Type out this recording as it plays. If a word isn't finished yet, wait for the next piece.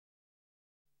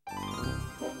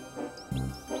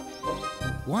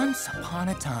Once upon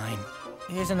a time.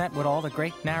 Isn't that what all the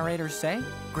great narrators say?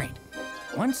 Great.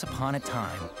 Once upon a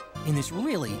time, in this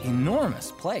really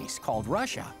enormous place called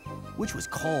Russia, which was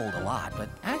cold a lot, but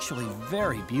actually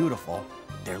very beautiful,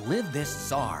 there lived this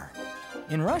Tsar.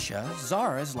 In Russia,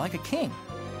 Tsar is like a king.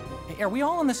 Are we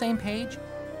all on the same page?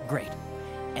 Great.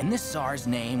 And this Tsar's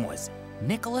name was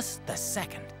Nicholas II.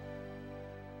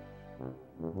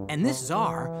 And this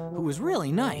Tsar, who was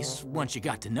really nice once you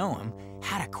got to know him,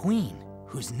 had a queen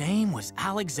whose name was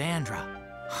Alexandra.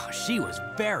 She was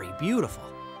very beautiful.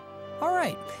 All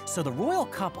right, so the royal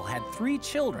couple had 3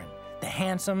 children, the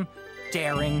handsome,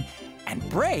 daring, and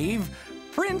brave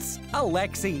Prince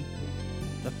Alexei.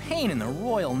 The pain in the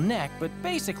royal neck, but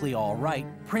basically all right,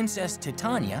 Princess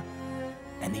Titania,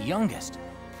 and the youngest,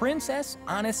 Princess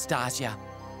Anastasia.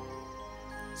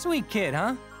 Sweet kid,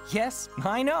 huh? Yes,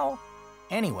 I know.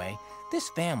 Anyway, this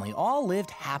family all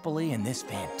lived happily in this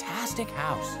fantastic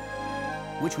house,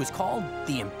 which was called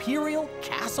the Imperial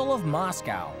Castle of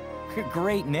Moscow.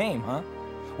 Great name, huh?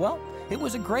 Well, it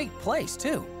was a great place,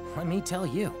 too, let me tell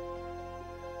you.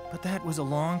 But that was a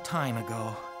long time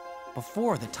ago,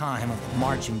 before the time of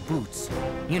marching boots.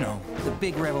 You know, the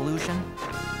big revolution.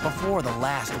 Before the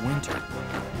last winter,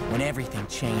 when everything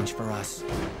changed for us.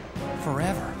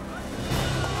 Forever.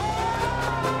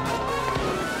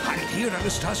 Hide here,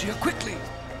 Anastasia, quickly!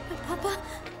 Papa,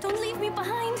 don't leave me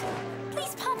behind.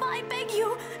 Please, Papa, I beg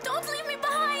you, don't leave me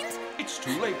behind. It's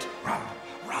too late. Run,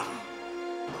 run.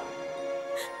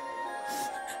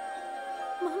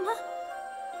 Mama?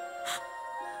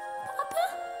 Papa?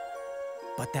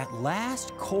 But that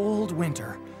last cold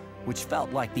winter, which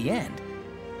felt like the end,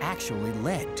 actually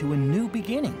led to a new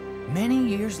beginning many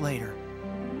years later.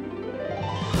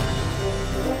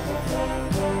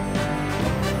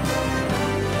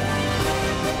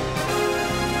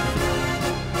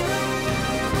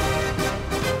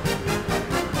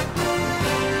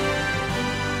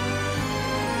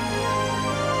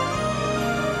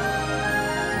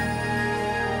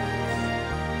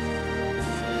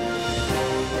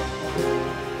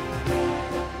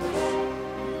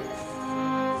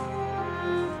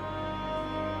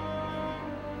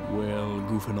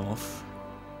 Goofenoff,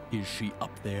 is she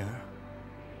up there?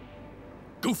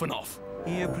 Goofenoff!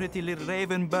 Here, pretty little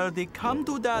raven birdie, come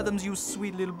to Dad'ums, you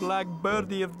sweet little black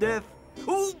birdie of death.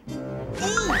 Ooh! Ooh!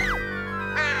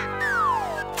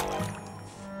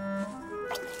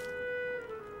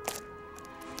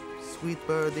 Sweet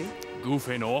birdie.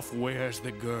 Goofenoff, where's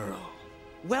the girl?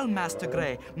 Well, Master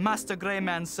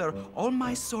Greyman, sir, all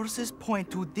my sources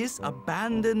point to this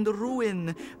abandoned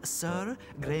ruin. Sir,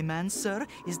 Greyman, sir,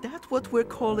 is that what we're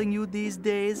calling you these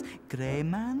days?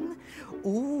 Greyman?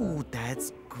 Ooh,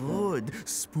 that's good.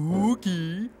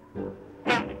 Spooky. Ooh,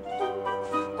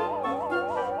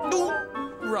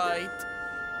 right.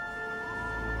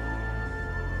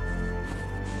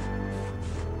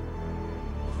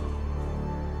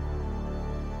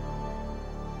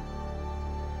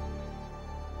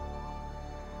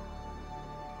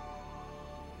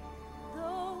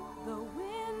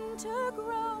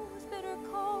 Grows bitter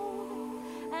cold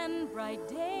and bright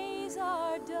days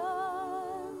are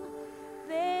done.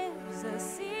 There's a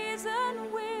season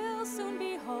we'll soon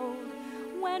behold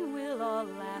when we'll all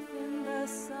laugh in the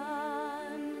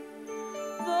sun.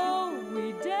 Though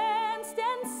we danced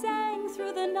and sang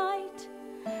through the night,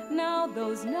 now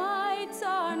those nights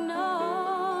are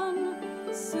none.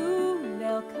 Soon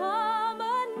there'll come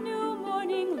a new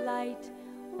morning light.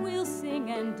 We'll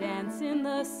sing and dance in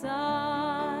the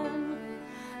sun.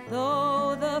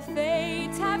 Though the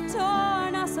fates have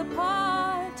torn us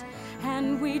apart,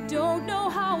 and we don't know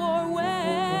how or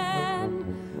when,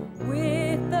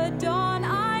 with the dawn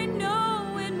I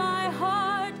know in my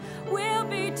heart we'll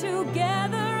be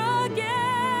together again.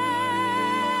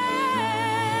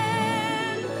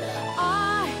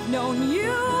 I've known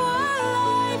you a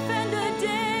life and a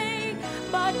day,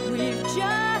 but we've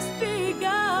just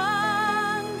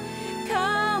begun.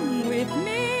 Come with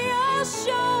me, I'll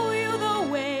show you the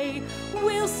way.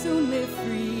 We'll soon live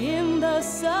free in the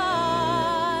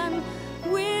sun.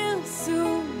 We'll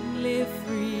soon live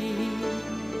free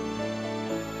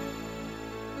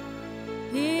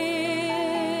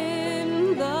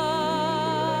in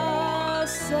the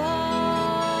sun.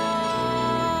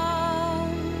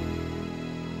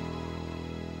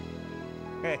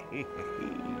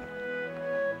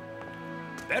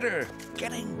 Better,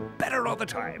 getting better all the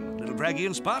time. Little braggy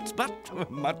in spots,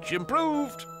 but much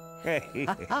improved.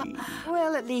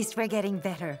 Well, at least we're getting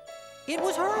better. It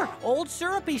was her, old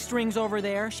Syrupy Strings over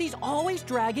there. She's always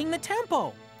dragging the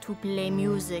tempo. To play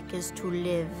music is to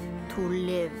live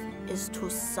is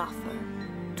to suffer.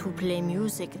 To play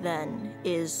music, then,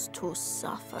 is to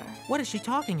suffer. What is she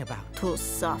talking about? To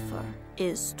suffer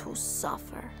is to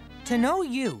suffer. To know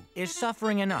you is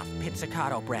suffering enough,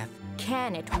 Pizzicato Breath.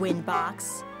 Can it,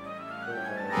 Windbox?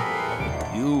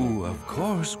 You, of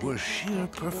course, were sheer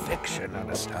perfection,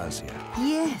 Anastasia.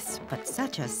 Yes, but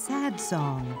such a sad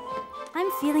song.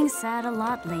 I'm feeling sad a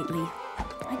lot lately.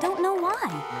 I don't know why.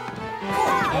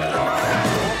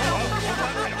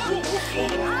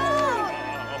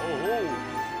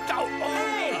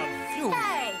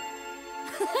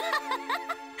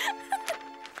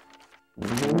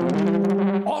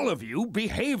 All of you,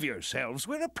 behave yourselves.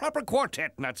 We're a proper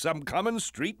quartet, not some common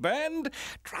street band.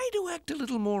 Try to act a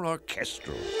little more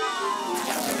orchestral.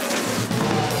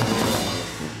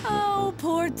 Oh,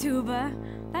 poor Tuba.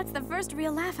 That's the first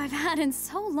real laugh I've had in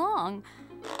so long.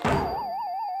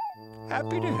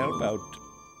 Happy to help out.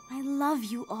 I love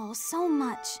you all so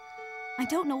much. I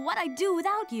don't know what I'd do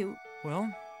without you.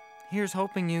 Well, here's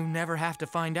hoping you never have to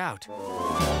find out.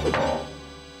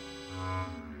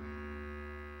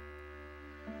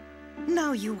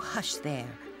 Now you hush there.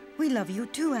 We love you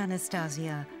too,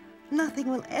 Anastasia. Nothing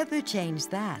will ever change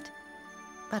that.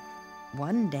 But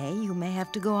one day you may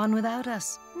have to go on without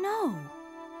us. No,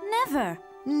 never.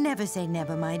 Never say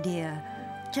never, my dear.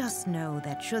 Just know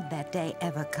that should that day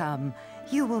ever come,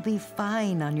 you will be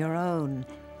fine on your own,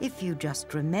 if you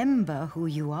just remember who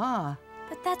you are.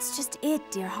 But that's just it,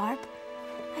 dear Harp.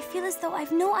 I feel as though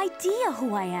I've no idea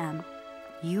who I am.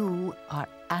 You are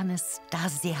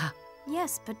Anastasia.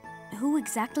 Yes, but who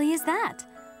exactly is that?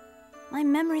 My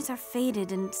memories are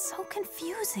faded and so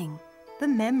confusing. The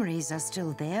memories are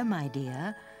still there, my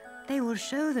dear. They will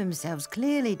show themselves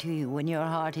clearly to you when your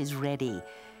heart is ready.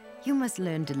 You must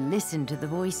learn to listen to the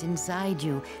voice inside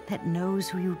you that knows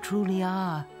who you truly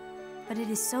are. But it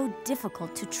is so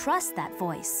difficult to trust that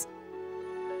voice.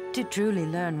 To truly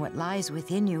learn what lies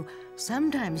within you,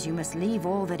 sometimes you must leave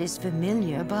all that is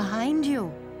familiar behind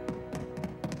you.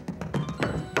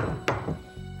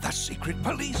 The secret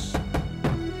police.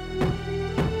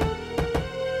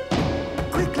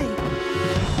 Quickly!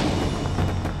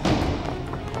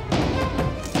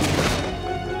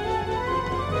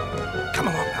 Come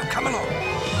along now, come along.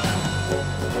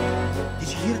 Did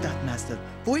you hear that, Master?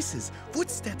 Voices,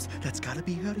 footsteps. That's gotta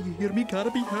be her. You hear me?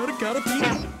 Gotta be her. Gotta be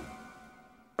her.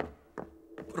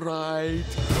 Right.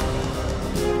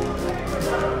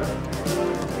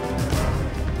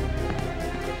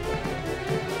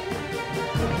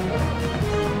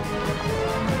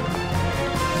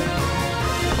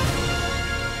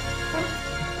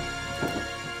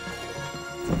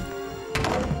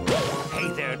 Hey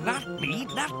there, not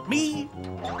me.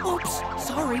 Oops,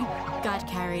 sorry. Got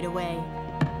carried away.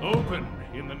 Open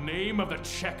in the name of the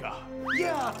checker.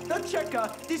 Yeah, the checker.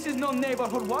 This is no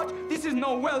neighborhood watch. This is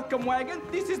no welcome wagon.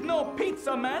 This is no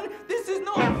pizza man. This is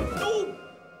no... No!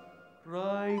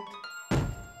 Right.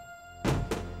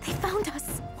 They found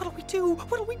us. What'll we do?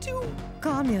 What'll we do?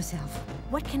 Calm yourself.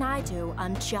 What can I do?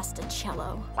 I'm just a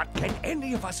cello. What can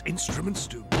any of us instruments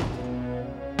do?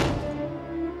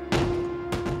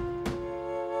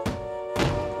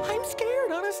 I'm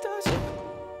scared, Anastasia.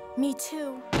 Me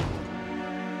too.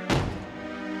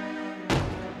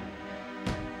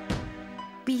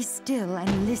 Be still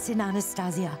and listen,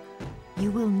 Anastasia. You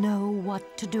will know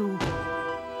what to do. Come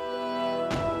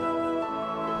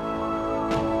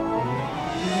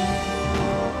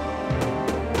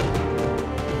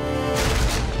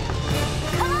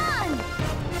on!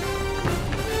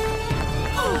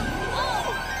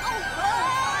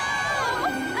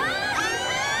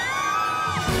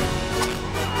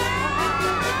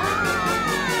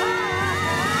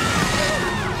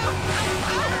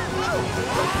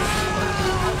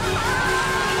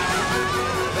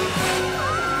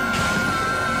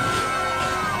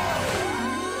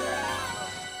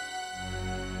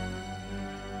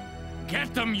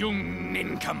 Get them, you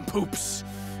nincompoops.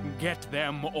 Get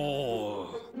them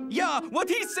all. Yeah, what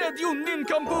he said, you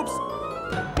nincompoops.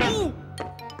 Ooh!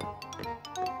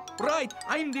 Right,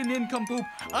 I'm the nincompoop.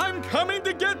 I'm coming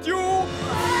to get you.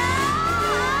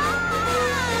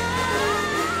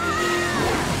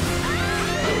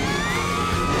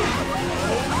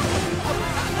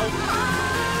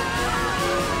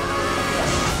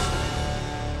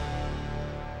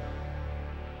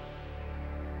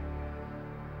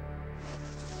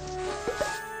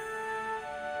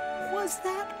 Was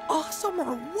that awesome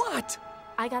or what?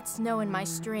 I got snow in my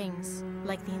strings,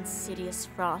 like the insidious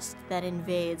frost that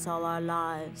invades all our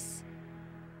lives.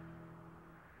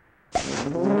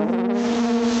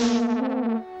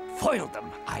 Foiled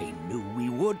them. I knew we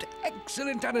would.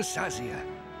 Excellent, Anastasia.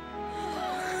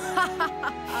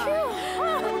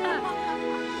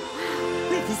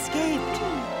 With escaped.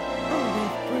 Oh,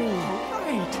 we're free.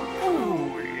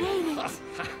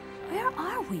 Where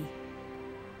are we?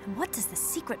 And what does the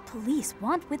secret police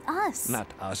want with us? Not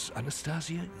us,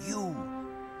 Anastasia. You.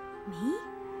 Me?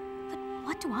 But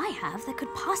what do I have that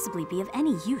could possibly be of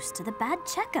any use to the bad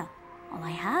Cheka? All I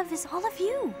have is all of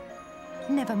you.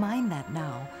 Never mind that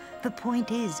now. The point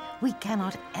is, we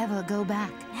cannot ever go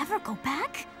back. Never go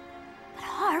back? But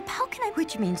Harp, how can I...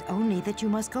 Which means only that you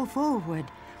must go forward.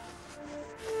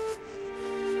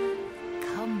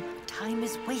 Come, time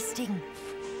is wasting.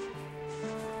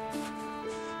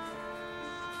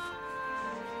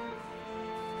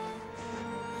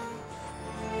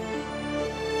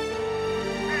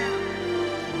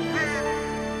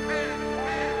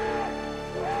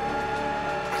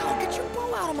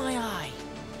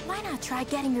 Try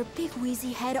getting your big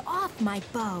wheezy head off my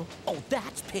bow. Oh,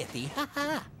 that's pithy. Ha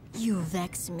ha. You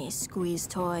vex me, squeeze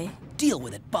toy. Deal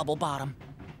with it, Bubble Bottom.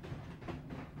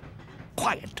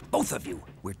 Quiet, both of you.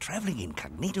 We're traveling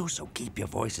incognito, so keep your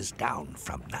voices down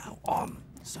from now on.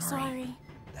 Sorry.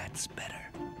 That's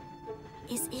better.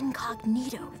 Is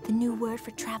incognito the new word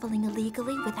for traveling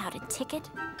illegally without a ticket?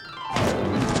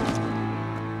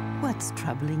 What's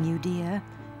troubling you, dear?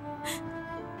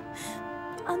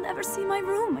 I'll never see my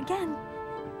room again.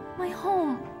 My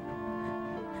home.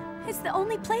 It's the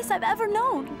only place I've ever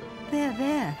known.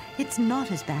 There. It's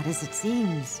not as bad as it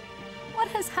seems. What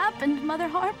has happened, Mother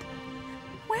Harp?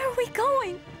 Where are we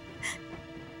going?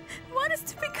 What is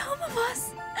to become of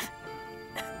us?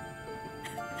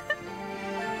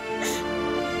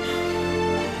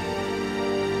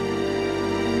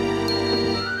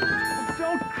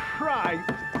 Don't cry!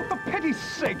 For pity's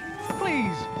sake!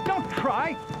 Please, don't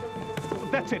cry!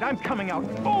 That's it, I'm coming out.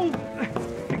 Oh!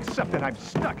 Except that I'm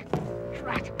stuck.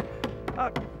 Drat.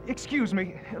 Excuse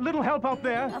me. A little help out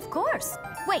there? Of course.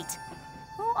 Wait.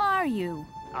 Who are you?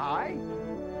 I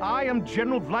am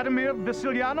General Vladimir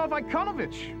Vasilyanov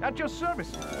Ikonovich, at your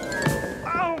service.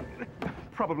 Oh!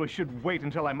 Probably should wait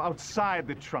until I'm outside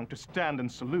the trunk to stand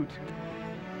and salute.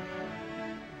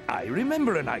 I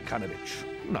remember an Ikonovich.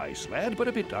 Nice lad, but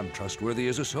a bit untrustworthy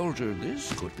as a soldier.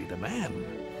 This could be the man.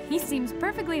 He seems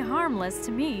perfectly harmless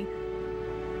to me.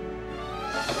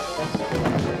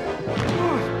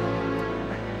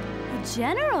 A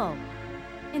general?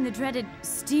 In the dreaded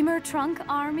steamer trunk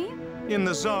army? In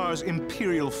the Tsar's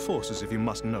imperial forces, if you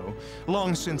must know.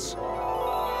 Long since...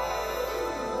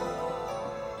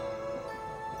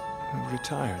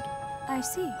 retired. I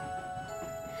see.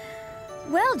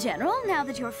 Well, General, now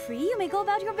that you're free, you may go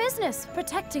about your business,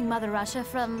 protecting Mother Russia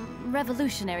from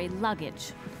revolutionary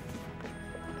luggage.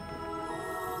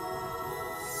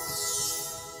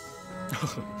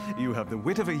 You have the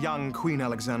wit of a young Queen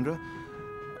Alexandra,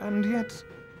 and yet...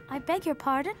 I beg your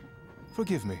pardon?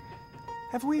 Forgive me.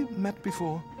 Have we met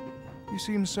before? You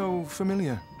seem so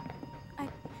familiar.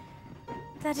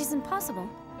 That isn't possible.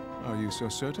 Are you so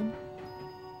certain?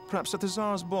 Perhaps at the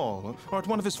Tsar's ball, or at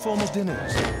one of his formal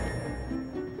dinners.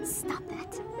 Stop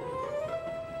that.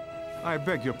 I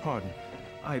beg your pardon.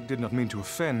 I did not mean to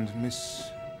offend,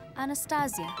 Miss...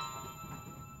 Anastasia.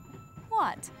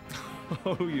 What?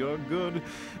 Oh, you're good.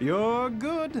 You're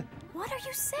good. What are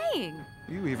you saying?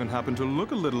 You even happen to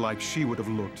look a little like she would have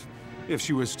looked, if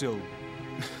she was still...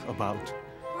 about.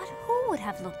 What who would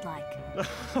have looked like?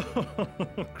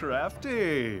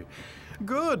 Crafty.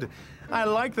 Good. I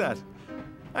like that.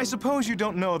 I suppose you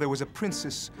don't know there was a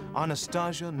Princess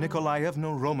Anastasia Nikolaevna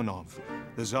Romanov,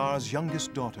 the Tsar's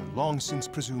youngest daughter, long since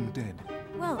presumed dead.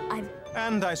 Well,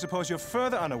 And I suppose you're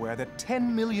further unaware that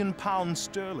 10 million pounds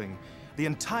sterling, the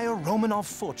entire Romanov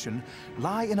fortune,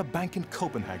 lie in a bank in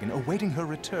Copenhagen awaiting her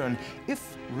return,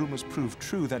 if rumors prove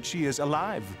true that she is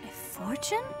alive. A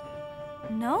fortune?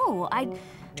 No,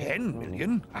 10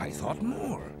 million? I thought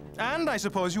more. And I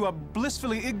suppose you are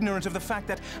blissfully ignorant of the fact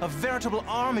that a veritable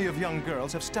army of young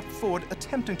girls have stepped forward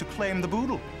attempting to claim the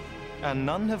boodle. And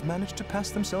none have managed to pass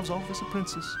themselves off as a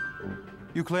princess.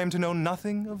 You claim to know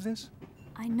nothing of this?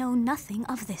 I know nothing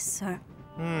of this, sir.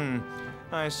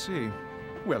 I see.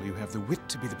 Well, you have the wit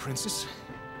to be the princess.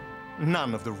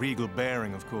 None of the regal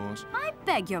bearing, of course. I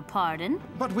beg your pardon.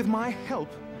 But with my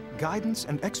help, guidance,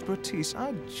 and expertise,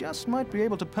 I just might be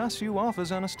able to pass you off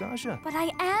as Anastasia. But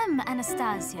I am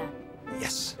Anastasia.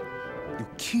 Yes. You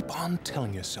keep on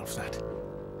telling yourself that.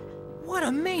 What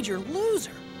a major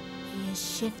loser! He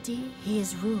is shifty, he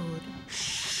is rude.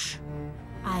 Shh.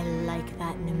 I like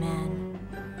that in a man.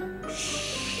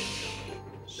 Shh.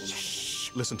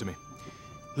 Listen to me.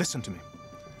 Listen to me.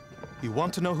 You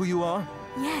want to know who you are?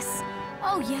 Yes.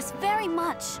 Oh, yes, very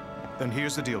much. Then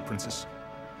here's the deal, princess.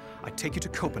 I'd take you to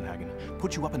Copenhagen,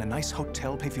 put you up in a nice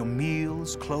hotel, pay for your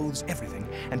meals, clothes, everything,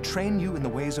 and train you in the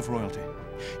ways of royalty.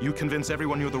 You convince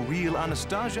everyone you're the real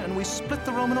Anastasia, and we split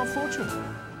the Romanov fortune.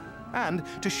 And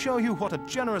to show you what a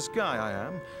generous guy I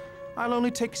am, I'll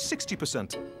only take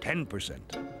 60%.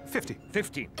 10%. 50.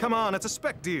 15. Come on, it's a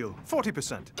spec deal.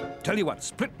 40%. Tell you what,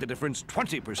 split the difference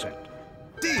 20%.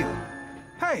 Deal!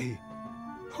 Hey!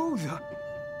 Who the...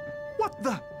 What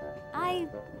the... I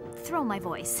throw my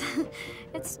voice.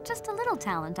 It's just a little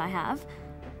talent I have.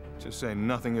 To say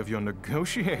nothing of your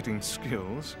negotiating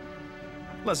skills.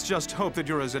 Let's just hope that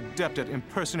you're as adept at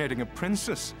impersonating a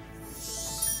princess.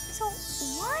 So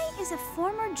why is a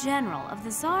former general of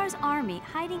the Tsar's army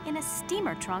hiding in a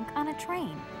steamer trunk on a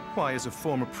train? Why is a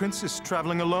former princess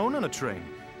traveling alone on a train?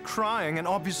 Crying and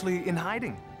obviously in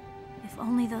hiding? If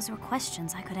only those were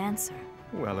questions I could answer.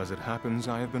 Well, as it happens,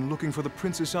 I have been looking for the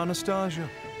Princess Anastasia.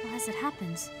 Well, as it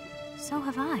happens, so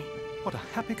have I. What a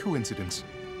happy coincidence.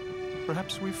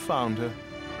 Perhaps we've found her.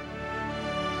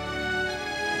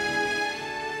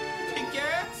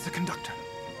 Tickets? The conductor.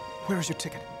 Where is your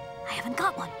ticket? I haven't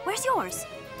got one. Where's yours?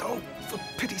 Oh, for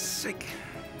pity's sake.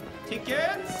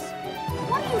 Tickets?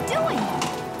 What are you doing?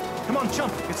 Come on,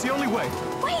 jump. It's the only way.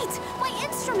 Wait! My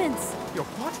instruments! Your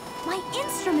what? My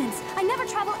instruments! I never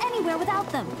travel anywhere without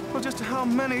them. Well, just how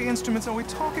many instruments are we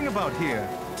talking about here?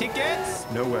 Tickets?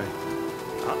 No way.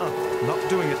 Not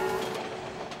doing it.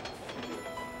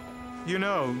 You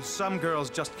know, some girls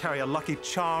just carry a lucky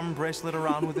charm bracelet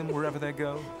around with them wherever they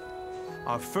go.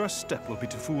 Our first step will be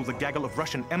to fool the gaggle of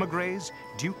Russian emigres,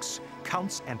 dukes,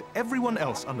 counts, and everyone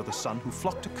else under the sun who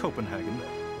flock to Copenhagen,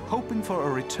 hoping for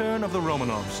a return of the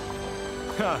Romanovs.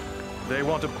 Ha! They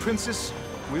want a princess,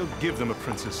 we'll give them a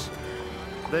princess.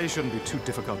 They shouldn't be too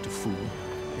difficult to fool.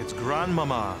 It's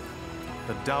Grandmama,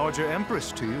 the Dowager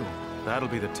Empress to you. That'll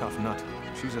be the tough nut.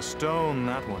 She's a stone,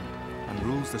 that one, and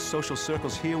rules the social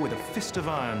circles here with a fist of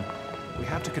iron. We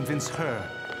have to convince her.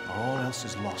 All else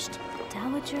is lost.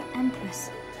 Dowager Empress.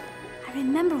 I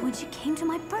remember when she came to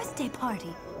my birthday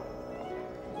party.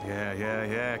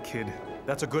 Yeah, kid.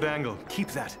 That's a good angle. Keep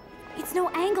that. It's no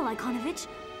angle, Ikonovich.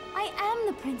 I am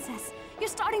the princess. You're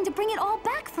starting to bring it all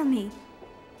back for me.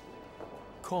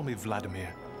 Call me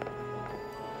Vladimir.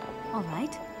 All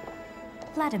right.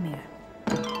 Vladimir.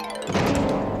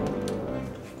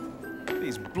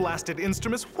 These blasted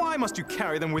instruments, why must you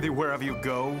carry them with you wherever you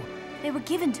go? They were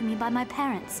given to me by my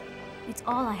parents. It's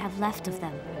all I have left of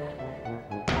them.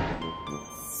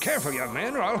 Careful, young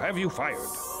man, or I'll have you fired.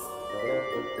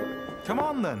 Come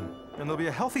on, then, and there'll be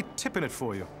a healthy tip in it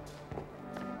for you.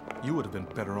 You would have been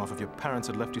better off if your parents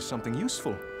had left you something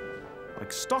useful.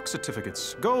 Like stock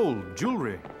certificates, gold,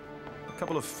 jewelry, a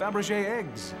couple of Fabergé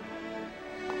eggs.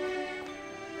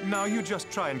 Now you just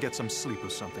try and get some sleep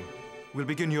or something. We'll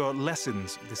begin your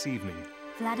lessons this evening.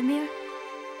 Vladimir,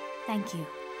 thank you.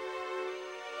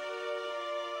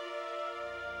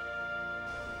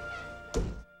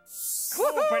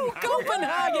 Woohoo!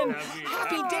 Copenhagen!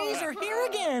 Happy days are here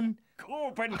again!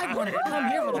 Copenhagen! I've wanted to come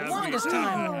here for the longest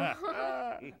time.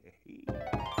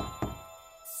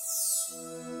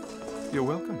 You're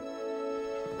welcome.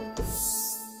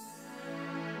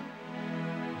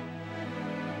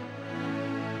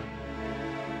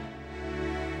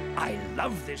 I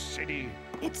love this city.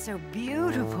 It's so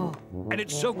beautiful. And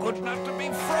it's so good not to be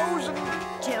frozen.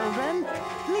 Children,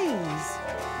 please.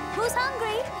 Who's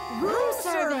hungry? Room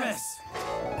service.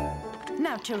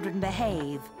 Now, children,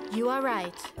 behave. You are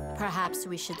right. Perhaps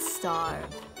we should starve.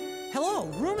 Hello,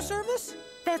 room service?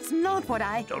 That's not what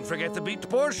I... Don't forget the beet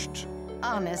borscht.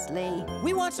 Honestly.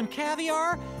 We want some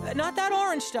caviar. Not that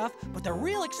orange stuff, but the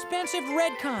real expensive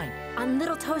red kind. On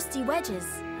little toasty wedges.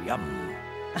 Yum.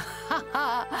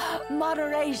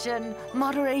 Moderation.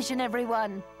 Moderation,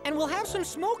 everyone. And we'll have some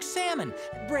smoked salmon,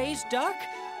 braised duck.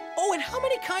 Oh, and how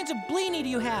many kinds of blini do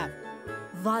you have?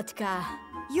 Vodka.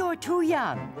 You're too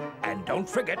young. And don't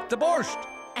forget the borscht.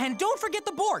 And don't forget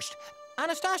the borscht.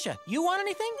 Anastasia, you want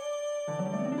anything?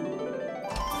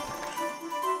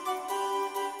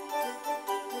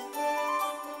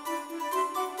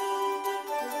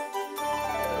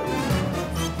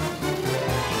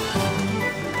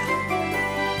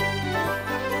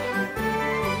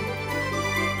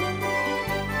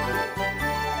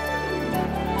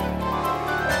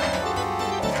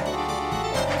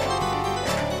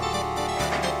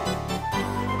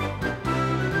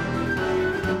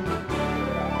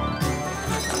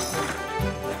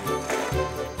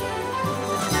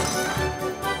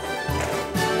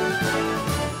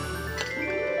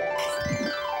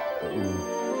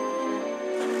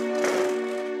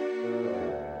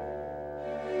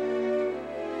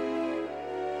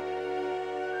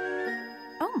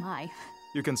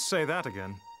 You can say that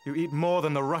again. You eat more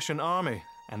than the Russian army,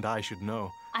 and I should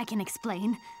know. I can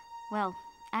explain. Well,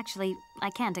 actually, I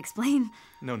can't explain.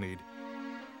 No need.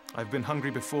 I've been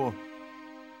hungry before.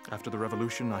 After the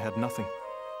revolution, I had nothing.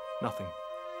 Nothing.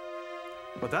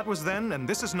 But that was then, and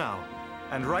this is now.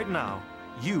 And right now,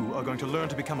 you are going to learn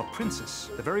to become a princess.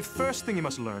 The very first thing you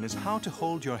must learn is how to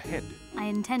hold your head. I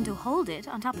intend to hold it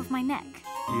on top of my neck.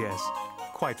 Yes,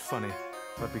 quite funny.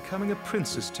 But becoming a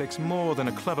princess takes more than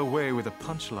a clever way with a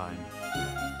punchline.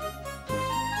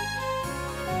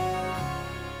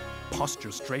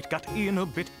 Posture straight, gut in a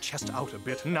bit, chest out a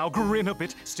bit, now grin a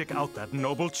bit, stick out that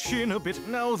noble chin a bit,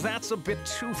 now that's a bit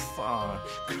too far.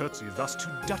 Curtsy thus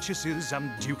to duchesses and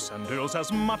dukes and earls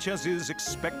as much as is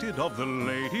expected of the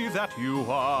lady that you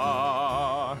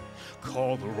are.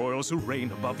 Call the royals who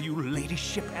reign above you,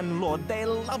 ladyship and lord, they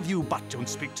love you, but don't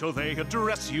speak till they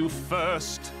address you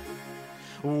first.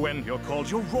 When you're called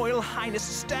your royal highness,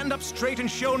 stand up straight and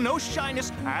show no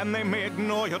shyness, and they may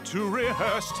ignore you're too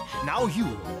rehearsed. Now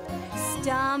you.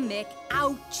 Stomach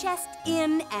out, chest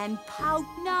in, and pout.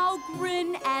 Now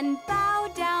grin and bow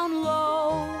down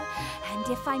low. And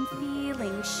if I'm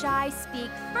feeling shy, speak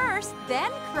first,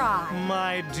 then cry.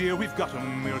 My dear, we've got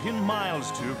 1,000,000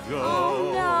 miles to go.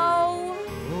 Oh no.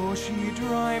 Oh, she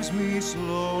drives me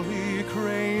slowly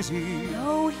crazy.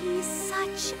 Oh, he's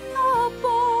such a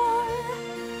bore.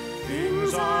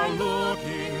 Things are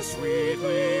looking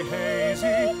sweetly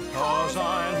hazy, 'cause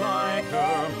I like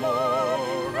her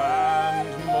more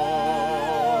and more.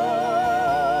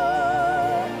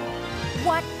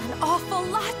 What an awful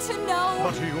lot to know.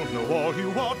 But you know all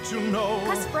you ought to know.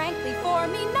 'Cause frankly, for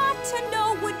me not to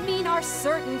know would mean our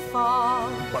certain fall.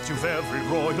 But you've every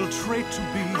royal trait to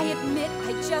be. I admit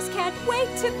I just can't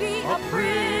wait to be a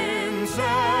princess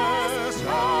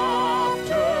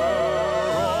after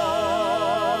all.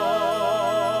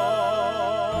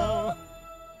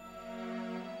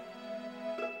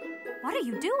 What are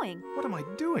you doing? What am I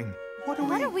doing? What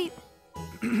are we...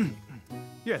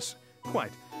 Yes,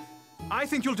 quite. I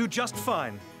think you'll do just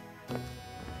fine.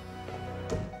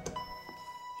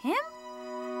 Him?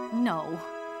 No.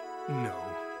 No.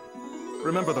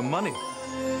 Remember the money.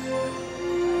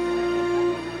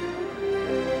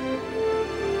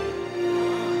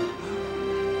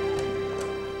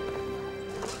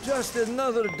 Just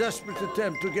another desperate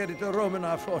attempt to get at a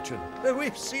Romanov fortune.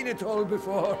 We've seen it all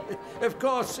before. Of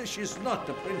course, she's not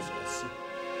the princess.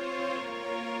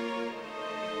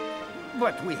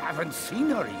 But we haven't seen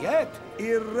her yet.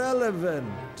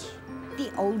 Irrelevant.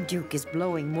 The old Duke is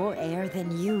blowing more air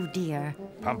than you, dear.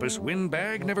 Pompous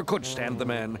windbag never could stand the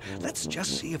man. Let's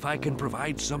just see if I can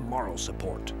provide some moral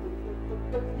support.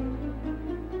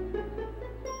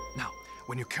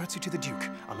 When you curtsy to the Duke,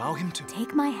 allow him to...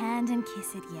 Take my hand and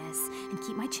kiss it, yes. And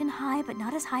keep my chin high, but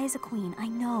not as high as a queen. I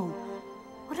know.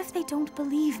 What if they don't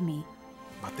believe me?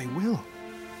 But they will.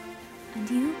 And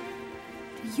you?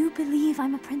 Do you believe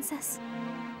I'm a princess?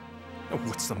 Oh,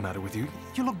 what's the matter with you?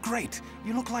 You look great.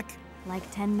 You look like... Like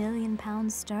 10 million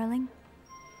pounds sterling?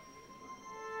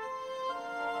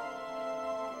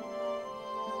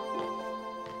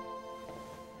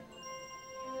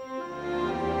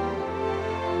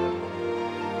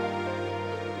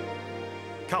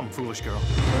 Come, foolish girl.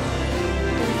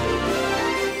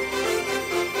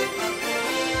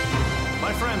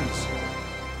 My friends,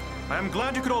 I am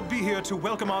glad you could all be here to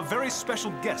welcome our very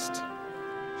special guest.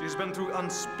 She's been through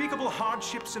unspeakable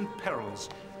hardships and perils,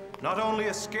 not only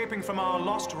escaping from our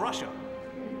lost Russia,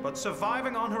 but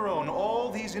surviving on her own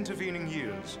all these intervening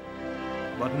years.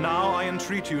 But now I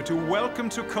entreat you to welcome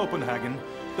to Copenhagen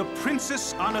the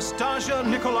Princess Anastasia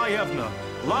Nikolaevna,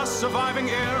 last surviving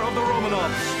heir of the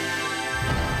Romanovs.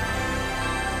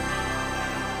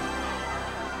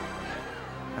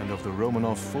 And of the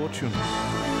Romanov fortune.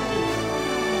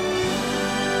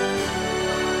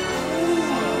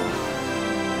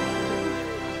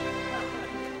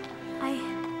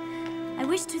 I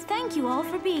wish to thank you all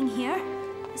for being here.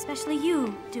 Especially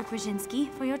you, Duke Brzezinski,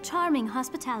 for your charming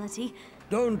hospitality.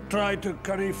 Don't try to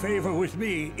curry favor with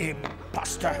me,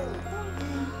 imposter.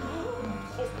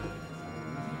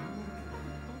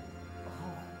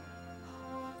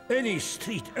 Any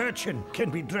street urchin can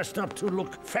be dressed up to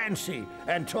look fancy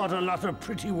and taught a lot of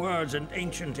pretty words and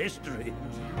ancient history.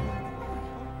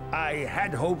 I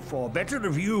had hoped for better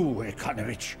of you,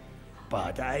 Ekanovich,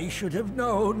 but I should have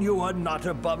known you were not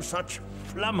above such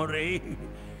flummery.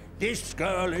 This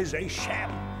girl is a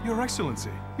sham. Your Excellency,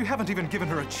 you haven't even given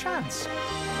her a chance.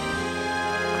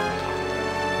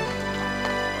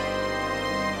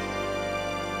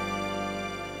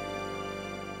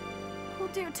 Oh,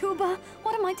 dear Tuba,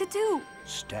 what am I to do?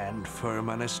 Stand firm,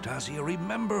 Anastasia.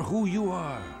 Remember who you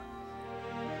are.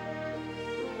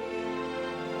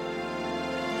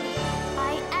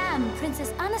 am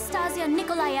Princess Anastasia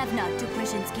Nikolaevna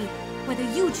Dubrzinski, whether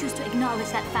you choose to acknowledge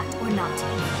that fact or not.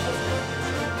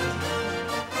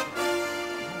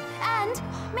 And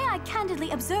may I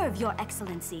candidly observe, Your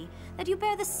Excellency, that you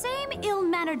bear the same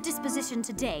ill-mannered disposition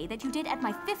today that you did at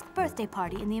my 5th birthday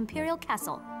party in the Imperial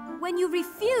Castle, when you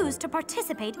refused to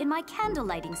participate in my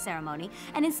candle-lighting ceremony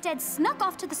and instead snuck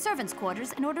off to the servants'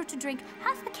 quarters in order to drink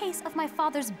half a case of my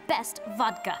father's best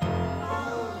vodka.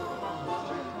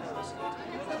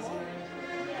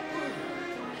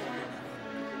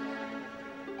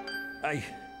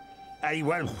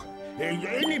 Well,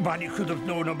 anybody could have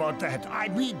known about that. I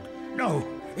mean, no,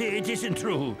 it isn't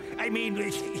true. I mean,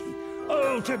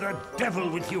 oh, to the devil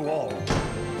with you all.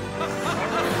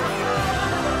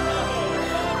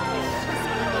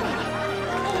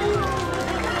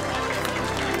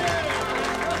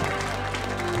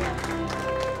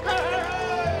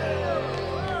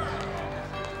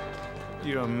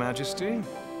 Your Majesty?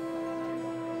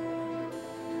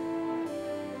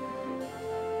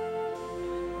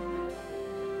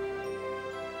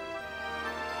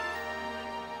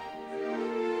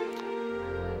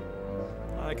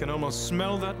 I can almost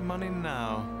smell that money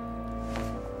now.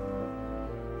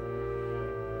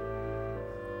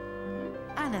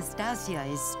 Anastasia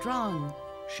is strong.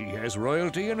 She has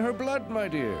royalty in her blood, my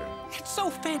dear. It's so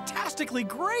fantastically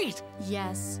great!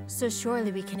 Yes, so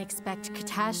surely we can expect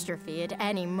catastrophe at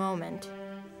any moment.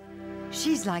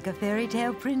 She's like a fairy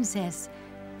tale princess.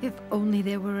 If only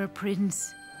there were a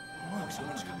prince.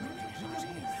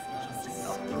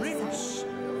 Prince!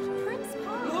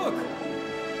 Look!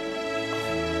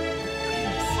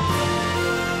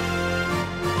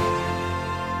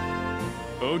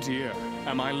 Oh dear,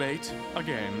 am I late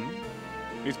again?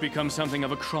 It's become something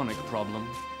of a chronic problem.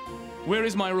 Where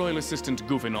is my royal assistant,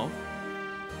 Goofinoff?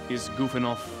 Is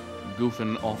Goofinoff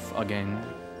goofing off again?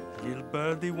 Little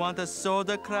birdie want a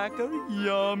soda cracker?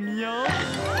 Yum, yum.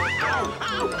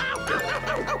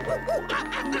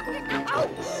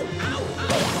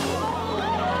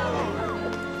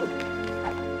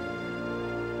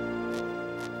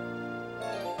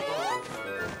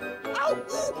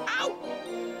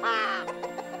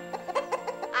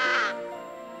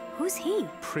 Who's he?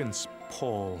 Prince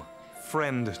Paul,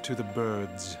 friend to the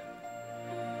birds.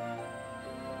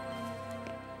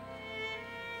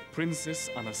 Princess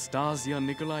Anastasia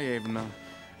Nikolaevna,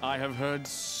 I have heard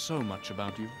so much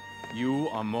about you. You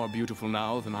are more beautiful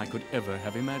now than I could ever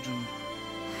have imagined.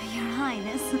 Your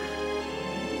Highness.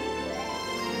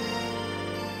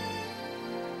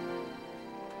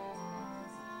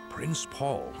 Prince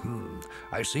Paul.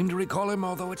 I seem to recall him,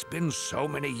 although it's been so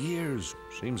many years.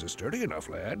 Seems a sturdy enough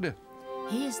lad.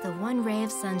 He is the one ray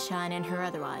of sunshine in her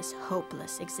otherwise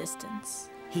hopeless existence.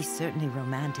 He's certainly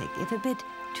romantic, if a bit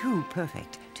too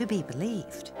perfect to be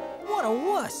believed. What a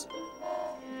wuss!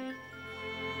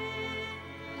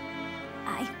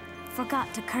 I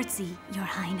forgot to curtsy, Your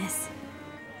Highness.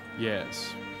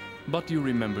 Yes, but you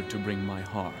remembered to bring my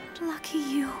heart. Lucky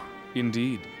you.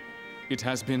 Indeed. It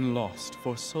has been lost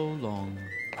for so long.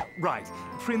 Right.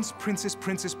 Prince, princess,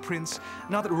 princess, prince.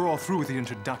 Now that we're all through with the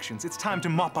introductions, it's time to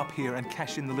mop up here and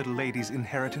cash in the little lady's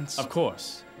inheritance. Of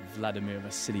course, Vladimir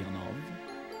Vasilyanov.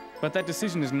 But that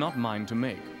decision is not mine to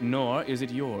make, nor is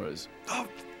it yours. Of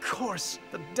course,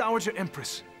 the Dowager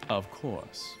Empress. Of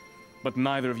course. But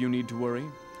neither of you need to worry.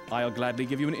 I'll gladly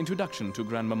give you an introduction to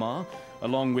Grandmama,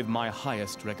 along with my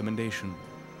highest recommendation.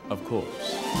 Of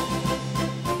course.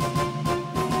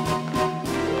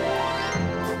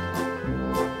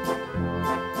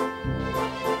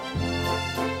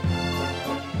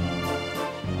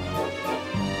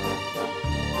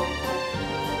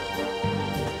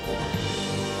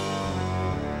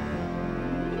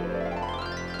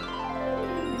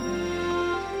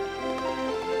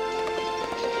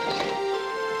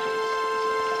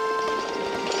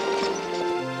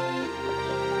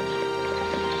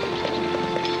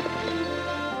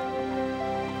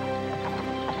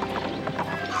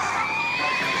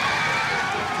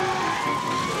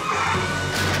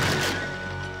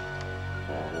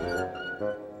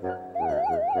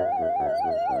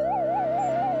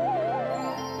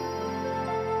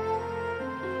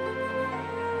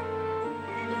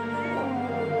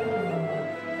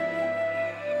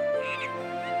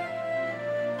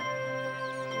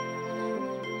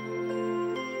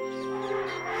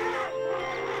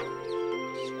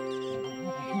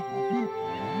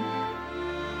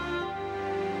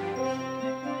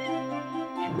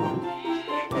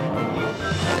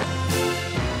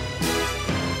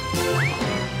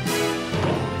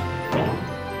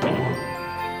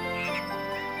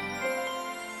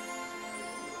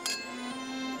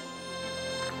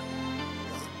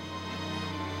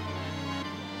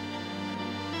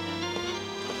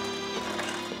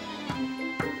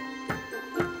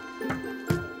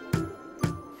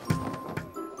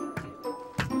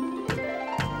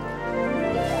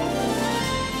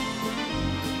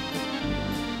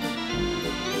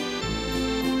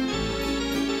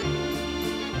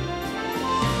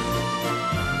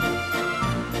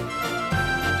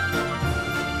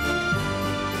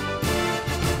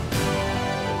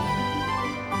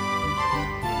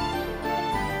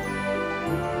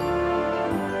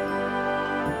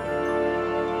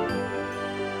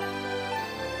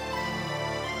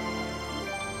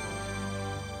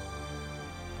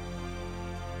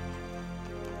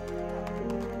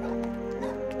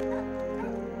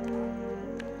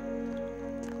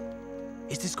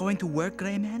 Is this going to work,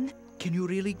 Grey Man? Can you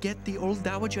really get the old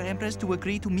Dowager Empress to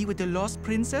agree to meet with the lost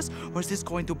princess? Or is this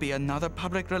going to be another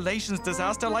public relations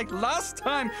disaster like last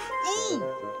time? Ooh!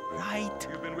 Right.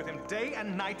 You've been with him day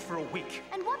and night for a week.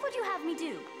 And what would you have me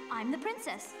do? I'm the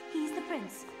princess. He's the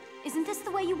prince. Isn't this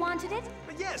the way you wanted it?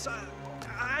 Yes,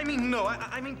 I mean, no.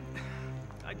 I mean,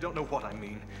 I don't know what I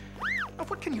mean. Now,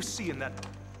 what can you see in that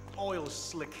oil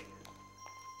slick?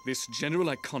 This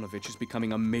General Ikonovich is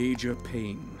becoming a major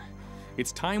pain.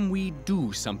 It's time we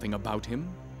do something about him.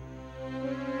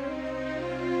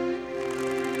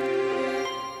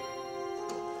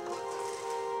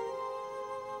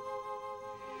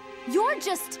 You're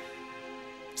just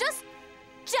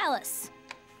jealous.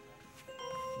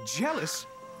 Jealous?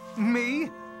 Me?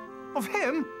 Of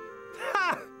him?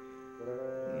 Ha!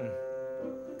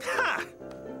 Ha!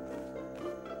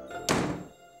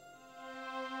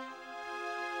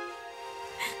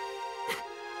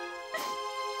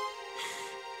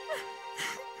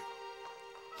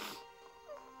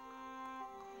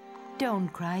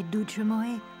 Don't cry,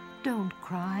 Duchemoy. Don't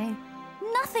cry.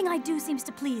 Nothing I do seems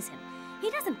to please him. He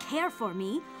doesn't care for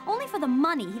me, only for the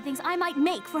money he thinks I might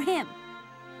make for him.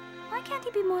 Why can't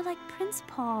he be more like Prince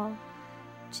Paul?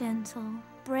 Gentle,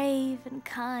 brave, and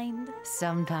kind.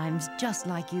 Sometimes, just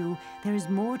like you, there is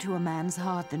more to a man's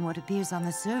heart than what appears on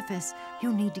the surface.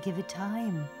 You need to give it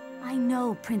time. I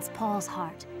know Prince Paul's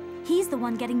heart. He's the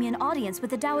one getting me an audience with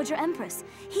the Dowager Empress.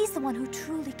 He's the one who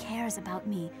truly cares about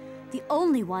me. The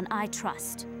only one I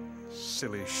trust.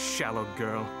 Silly, shallow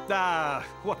girl. Ah,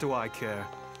 what do I care?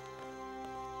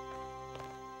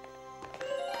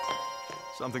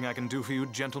 Something I can do for you,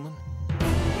 gentlemen?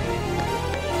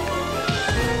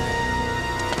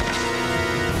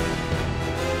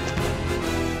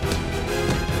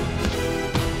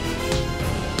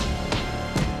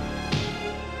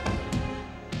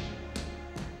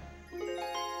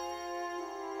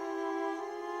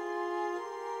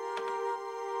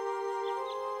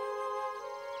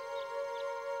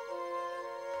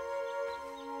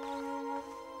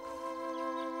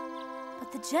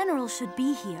 But the general should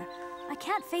be here. I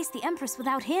can't face the Empress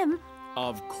without him.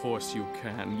 Of course you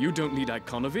can. You don't need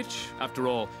Ikonovich. After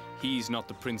all, he's not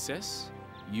the princess.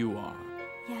 You are.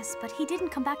 Yes, but he didn't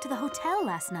come back to the hotel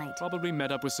last night. Probably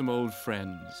met up with some old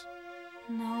friends.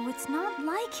 No, it's not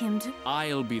like him to...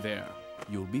 I'll be there.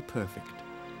 You'll be perfect.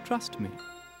 Trust me.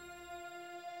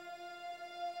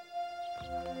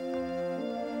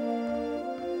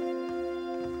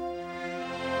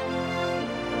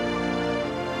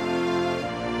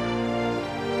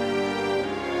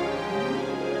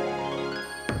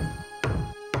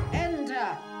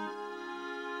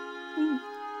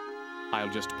 I'll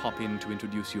just pop in to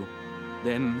introduce you.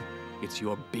 Then, it's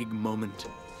your big moment.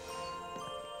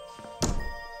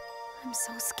 I'm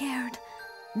so scared.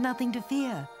 Nothing to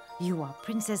fear. You are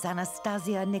Princess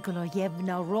Anastasia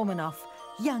Nikolaevna Romanov,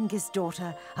 youngest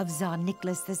daughter of Tsar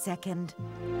Nicholas II.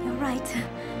 You're right.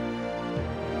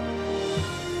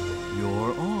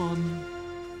 You're on.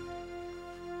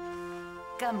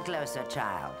 Come closer,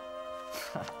 child.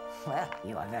 Well,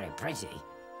 you are very pretty.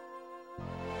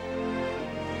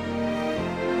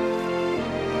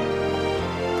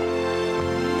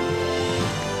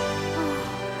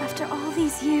 After all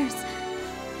these years,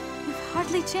 you've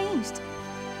hardly changed.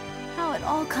 How it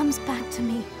all comes back to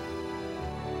me.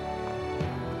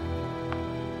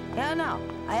 Here now,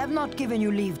 I have not given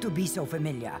you leave to be so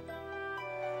familiar.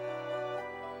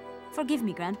 Forgive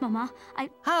me, Grandmama.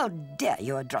 How dare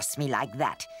you address me like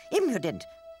that? Impudent,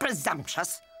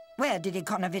 presumptuous. Where did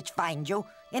Ikonovich find you?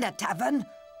 In a tavern?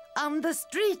 On the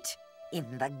street?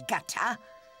 In the gutter?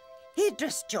 He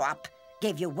dressed you up,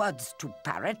 gave you words to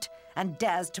parrot, and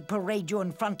dares to parade you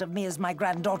in front of me as my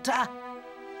granddaughter?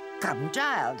 Come,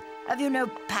 child, have you no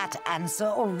pat answer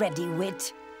or ready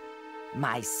wit?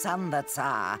 My son, the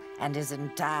Tsar, and his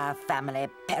entire family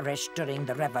perished during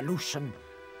the revolution.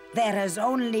 There has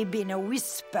only been a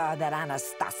whisper that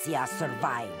Anastasia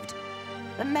survived.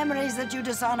 The memories that you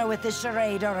dishonor with this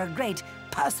charade are a great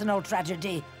personal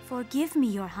tragedy. Forgive me,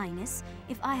 Your Highness,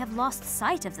 if I have lost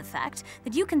sight of the fact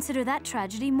that you consider that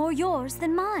tragedy more yours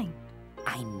than mine.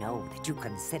 I know that you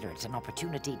consider it an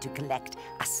opportunity to collect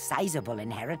a sizable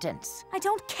inheritance. I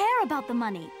don't care about the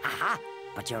money. Aha,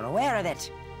 but you're aware of it.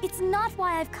 It's not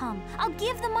why I've come. I'll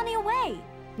give the money away.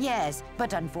 Yes,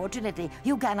 but unfortunately,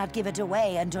 you cannot give it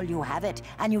away until you have it,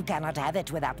 and you cannot have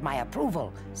it without my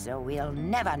approval, so we'll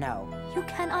never know. You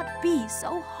cannot be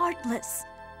so heartless.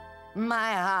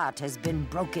 My heart has been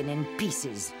broken in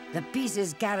pieces, the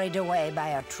pieces carried away by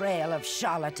a trail of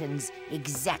charlatans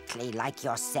exactly like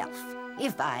yourself.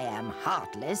 If I am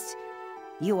heartless,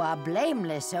 you are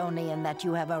blameless only in that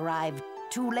you have arrived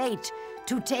too late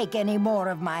to take any more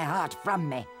of my heart from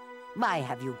me. Why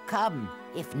have you come,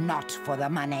 if not for the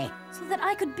money? So that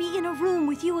I could be in a room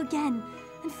with you again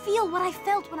and feel what I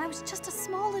felt when I was just a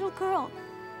small little girl.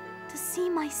 To see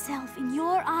myself in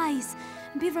your eyes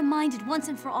and be reminded once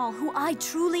and for all who I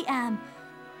truly am.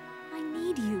 I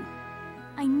need you.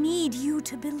 I need you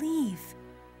to believe.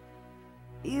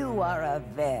 You are a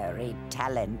very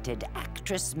talented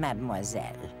actress,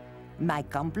 mademoiselle. My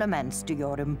compliments to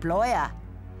your employer.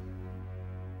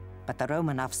 But the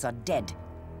Romanovs are dead.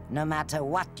 No matter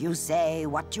what you say,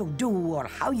 what you do, or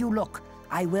how you look,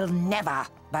 I will never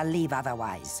believe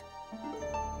otherwise.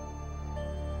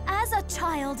 As a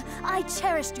child, I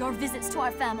cherished your visits to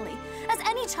our family, as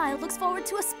any child looks forward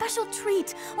to a special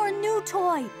treat or a new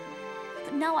toy.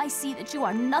 But now I see that you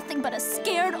are nothing but a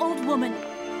scared old woman.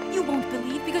 You won't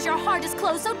believe because your heart is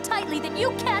closed so tightly that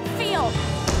you can't feel.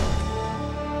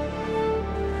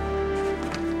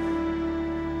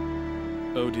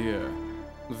 Oh dear.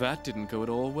 That didn't go at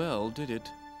all well, did it?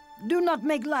 Do not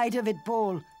make light of it,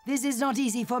 Paul. This is not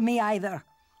easy for me either.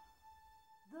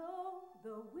 Though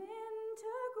the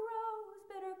winter grows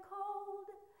bitter cold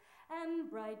and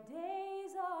bright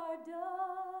days are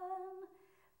done,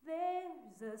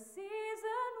 there's a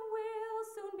season we'll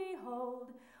soon behold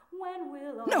when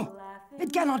we'll all laugh in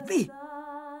it cannot the be.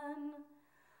 sun.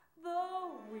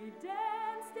 Though we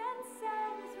danced and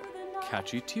sang through the night,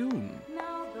 Catchy tune.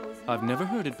 now those I've never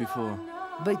heard it before.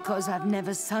 Because I've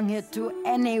never sung it to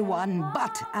anyone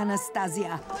but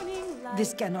Anastasia.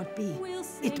 This cannot be.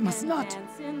 It must not.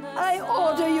 I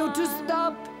order you to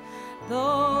stop.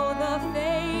 Though the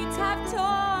fates have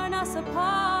torn us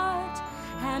apart,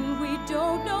 and we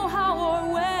don't know how or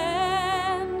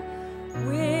when,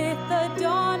 with the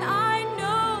dawn I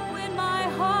know in my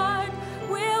heart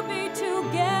we'll be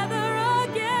together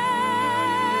again.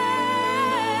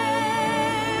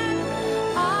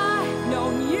 I've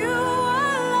known you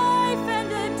a life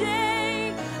and a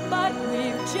day, but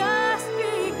we've just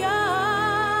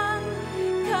begun.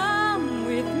 Come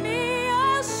with me,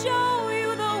 I'll show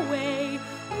you the way.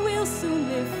 We'll soon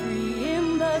live free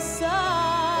in the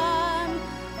sun.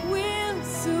 We'll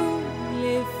soon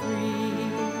live free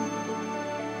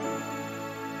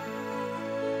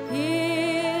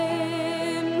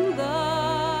in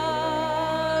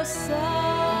the sun.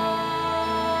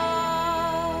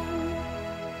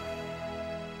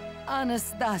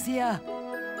 Anastasia,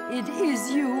 it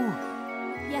is you.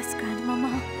 Yes,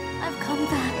 Grandmama, I've come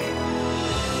back.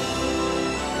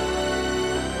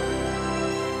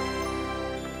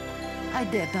 I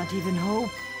dared not even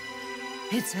hope.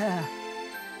 It's her.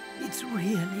 It's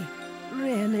really,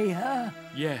 really her.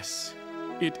 Yes,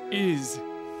 it is.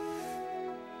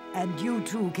 And you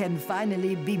two can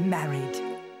finally be married.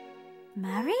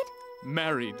 Married?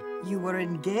 Married. You were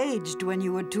engaged when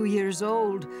you were 2 years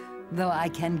old, though I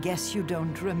can guess you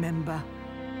don't remember.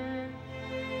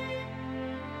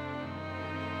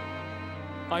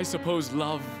 I suppose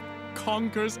love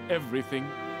conquers everything.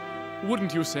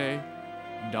 Wouldn't you say,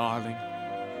 darling?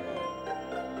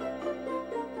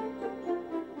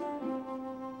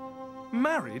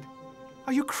 Married?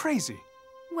 Are you crazy?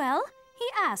 Well, he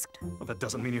asked. Well, that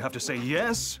doesn't mean you have to say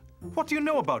yes. What do you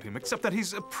know about him, except that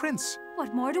he's a prince?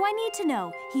 What more do I need to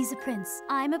know? He's a prince.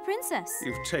 I'm a princess.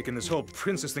 You've taken this whole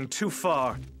princess thing too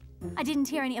far. I didn't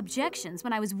hear any objections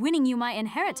when I was winning you my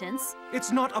inheritance.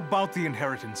 It's not about the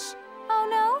inheritance. Oh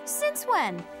no? Since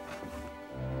when?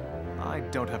 I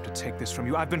don't have to take this from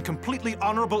you. I've been completely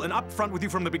honorable and upfront with you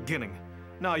from the beginning.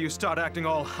 Now you start acting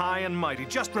all high and mighty.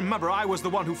 Just remember, I was the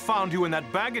one who found you in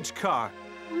that baggage car.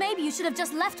 Maybe you should have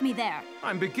just left me there.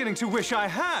 I'm beginning to wish I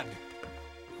had.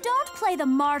 Don't play the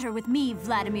martyr with me,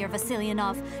 Vladimir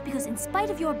Vasilyanov, because in spite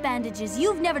of your bandages,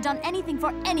 you've never done anything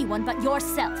for anyone but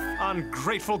yourself.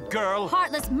 Ungrateful girl.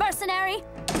 Heartless mercenary!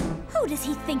 Who does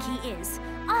he think he is?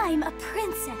 I'm a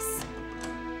princess.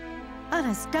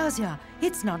 Anastasia,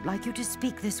 it's not like you to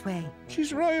speak this way.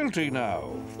 She's royalty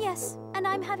now. Yes, and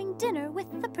I'm having dinner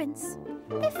with the prince.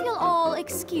 If you'll all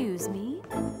excuse me.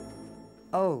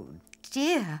 Oh,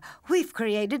 dear. We've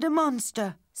created a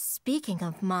monster. Speaking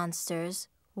of monsters,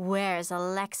 where's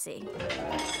Alexei?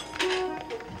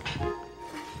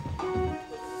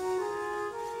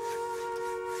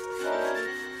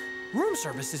 Room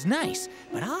service is nice,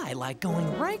 but I like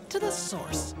going right to the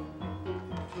source.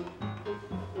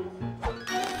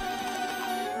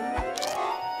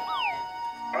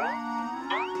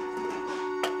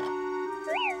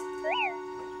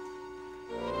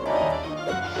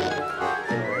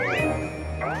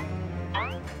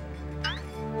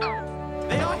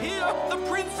 They are here! The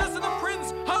princess and the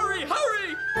prince! Hurry,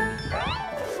 hurry!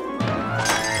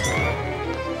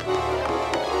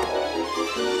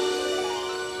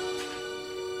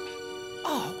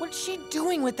 What's she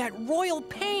doing with that royal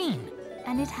pain?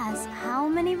 And it has how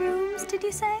many rooms, did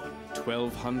you say?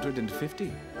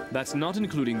 1,250. That's not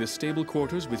including the stable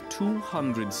quarters with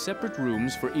 200 separate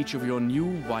rooms for each of your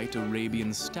new white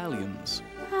Arabian stallions.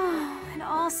 It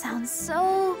all sounds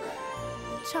so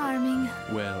charming.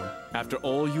 Well, after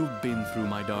all you've been through,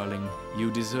 my darling,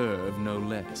 you deserve no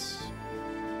less.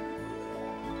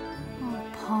 Oh,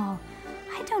 Paul,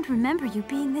 I don't remember you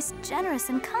being this generous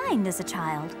and kind as a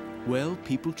child. Well,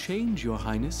 people change, Your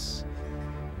Highness.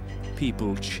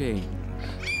 People change.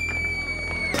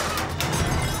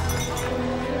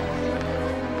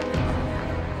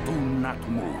 Do not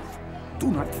move.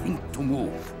 Do not think to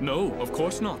move. No, of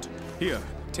course not. Here,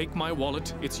 take my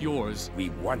wallet. It's yours. We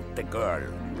want the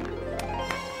girl.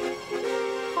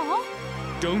 Paul?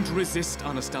 Don't resist,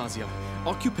 Anastasia.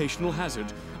 Occupational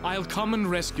hazard. I'll come and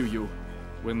rescue you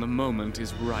when the moment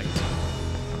is right.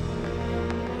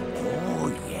 Oh,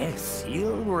 yes,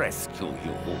 he'll rescue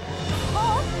you.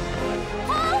 Paul?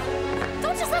 Paul?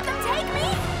 Don't just let them take me!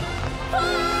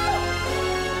 Paul!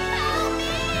 Help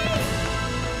me!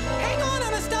 Hang on,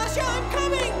 Anastasia, I'm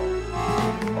coming!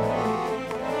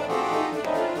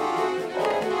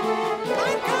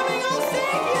 I'm coming, I'll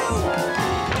save you!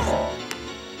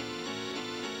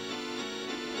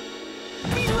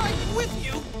 Be right with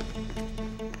you!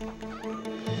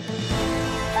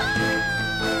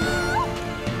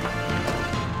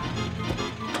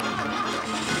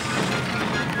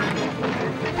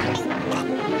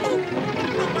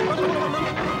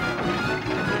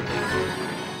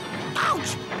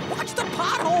 Ouch! Watch the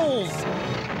potholes!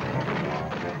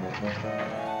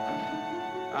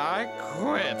 I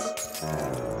quit.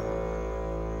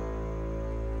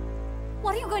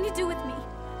 What are you going to do with me?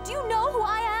 Do you know who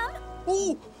I am?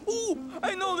 Ooh, ooh,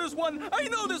 I know this one. I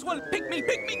know this one. Pick me,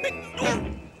 pick me, pick me.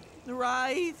 Ooh.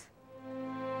 Right.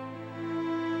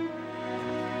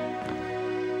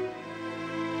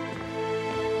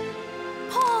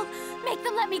 Paul, make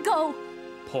them let me go.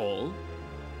 Paul?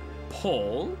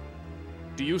 Paul?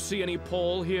 Do you see any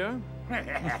Paul here?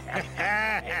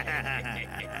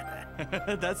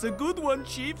 That's a good one,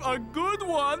 Chief. A good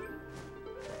one.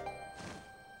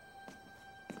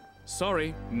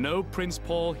 Sorry, no Prince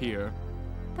Paul here.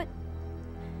 But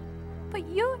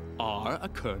you... Are a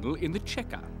colonel in the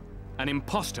Cheka. An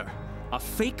imposter. A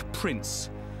fake prince.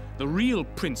 The real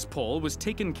Prince Paul was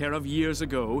taken care of years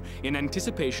ago in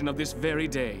anticipation of this very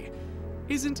day.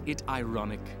 Isn't it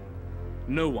ironic?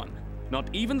 No one, not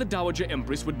even the Dowager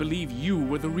Empress, would believe you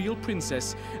were the real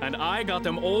princess, and I got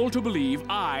them all to believe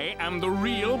I am the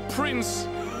real prince.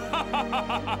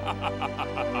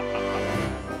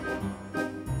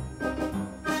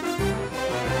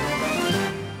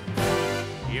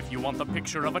 If you want the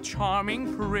picture of a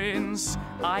charming prince,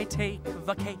 I take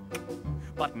the cake.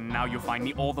 But now you find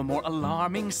me all the more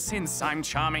alarming since I'm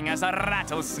charming as a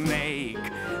rattlesnake.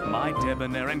 My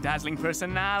debonair and dazzling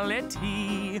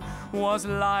personality was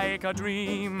like a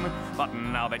dream. But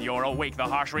now that you're awake, the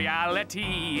harsh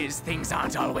reality is things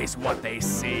aren't always what they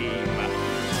seem.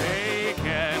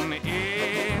 Taken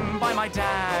in by my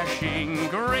dashing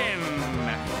grin,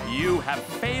 you have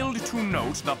failed to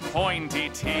note the pointy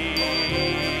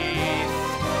teeth.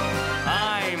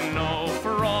 I'm no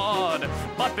fraud,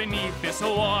 but beneath this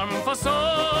warm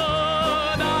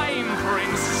facade, I'm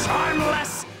Prince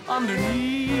Charmless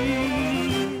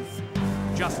underneath.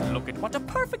 Just look at what a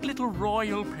perfect little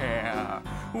royal pair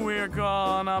we're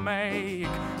gonna make.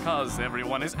 'Cause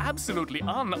everyone is absolutely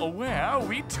unaware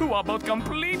we two are both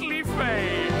completely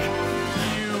fake.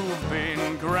 You've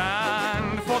been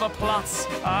grand for the plots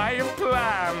I've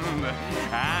planned,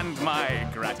 and my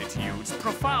gratitude's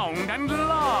profound and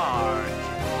large.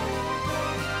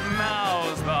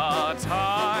 Now's the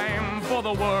time for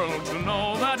the world to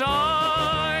know that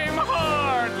I'm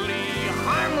hardly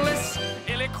harmless,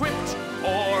 ill-equipped,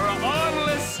 or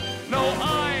armless. No,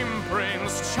 I'm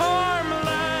Prince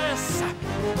Charmless,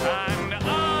 and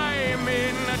I'm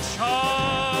in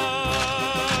charge.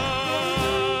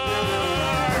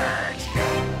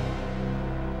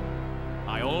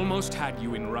 I almost had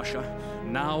you in Russia.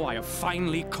 Now I have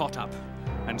finally caught up.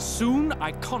 And soon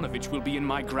Ikonovich will be in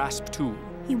my grasp too.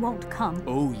 He won't come.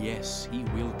 Oh yes, he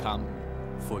will come.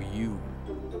 For you.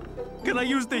 Can I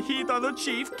use the heat on the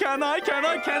Chief? Can I?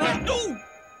 Ooh!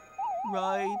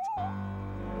 Right.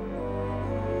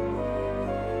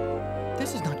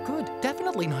 This is not good.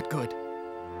 Definitely not good.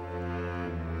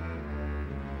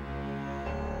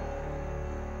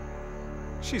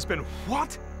 She's been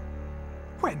what?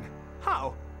 When?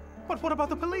 How? But what about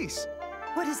the police?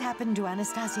 What has happened to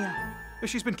Anastasia?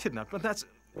 She's been kidnapped, but that's...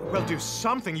 Well, do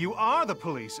something. You are the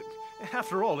police.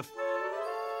 After all, if...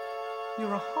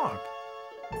 You're a harp.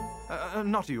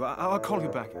 Not you. I'll call you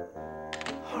back.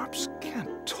 Harps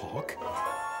can't talk.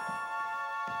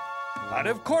 But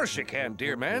of course you can,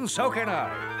 dear man. So can I.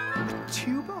 A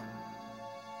tuba?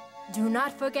 Do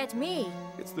not forget me.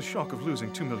 It's the shock of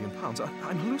losing 2 million pounds.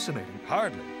 I'm hallucinating.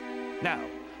 Hardly. Now,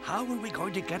 how are we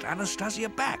going to get Anastasia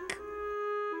back?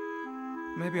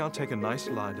 Maybe I'll take a nice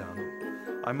lie down.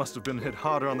 I must have been hit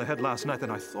harder on the head last night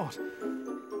than I thought.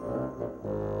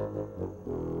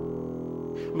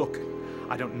 Look,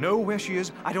 I don't know where she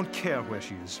is. I don't care where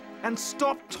she is. And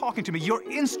stop talking to me. You're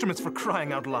instruments, for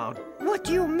crying out loud. What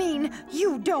do you mean,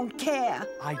 you don't care?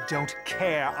 I don't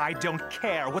care. I don't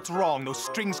care. What's wrong? Those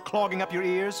strings clogging up your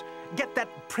ears? Get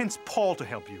that Prince Paul to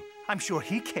help you. I'm sure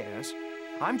he cares.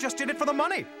 I'm just in it for the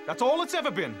money. That's all it's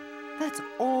ever been. That's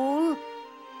all?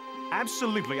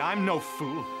 Absolutely. I'm no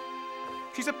fool.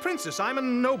 She's a princess. I'm a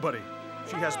nobody.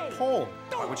 She has Paul.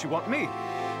 Why would she want me?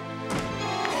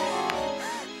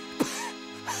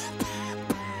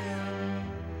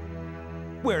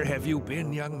 Where have you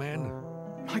been, young man?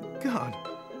 My God.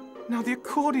 Now the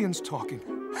accordion's talking.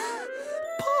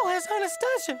 Paul has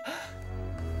Anastasia.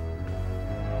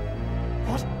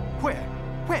 What? Where?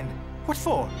 When? What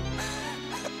for?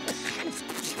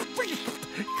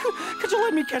 Could you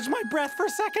let me catch my breath for a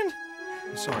second?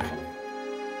 I'm sorry.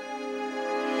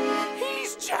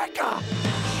 He's Cheka!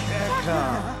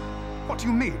 Cheka! What do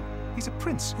you mean? He's a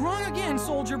prince. Wrong again,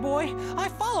 soldier boy. I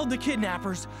followed the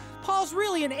kidnappers. Paul's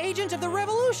really an agent of the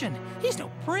revolution. He's no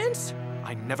prince.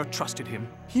 I never trusted him.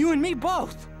 You and me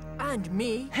both. And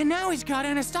me. And now he's got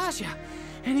Anastasia.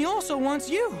 And he also wants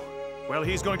you. Well,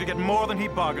 he's going to get more than he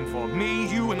bargained for. Me,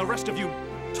 you, and the rest of you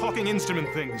talking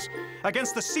instrument things.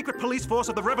 Against the secret police force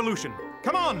of the revolution.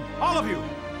 Come on, all of you.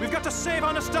 We've got to save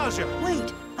Anastasia.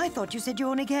 Wait, I thought you said you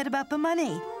only cared about the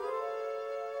money.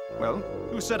 Well,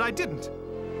 who said I didn't?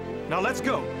 Now let's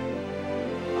go.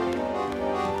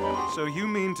 So you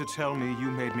mean to tell me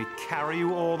you made me carry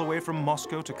you all the way from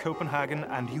Moscow to Copenhagen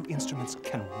and you instruments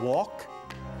can walk?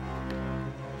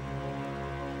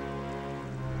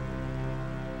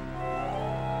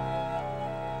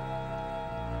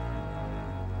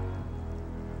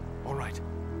 All right.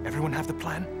 Everyone have the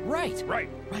plan? Right. Right.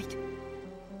 Right.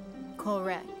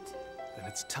 Correct. Then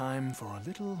it's time for a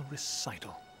little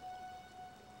recital.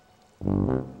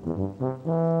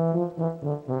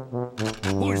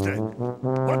 Who is that?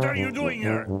 What are you doing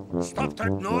here? Stop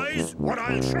that noise, or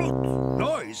I'll shoot!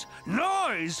 Noise?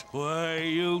 Noise? Why,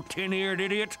 you tin-eared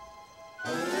idiot.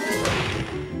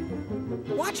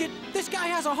 Watch it. This guy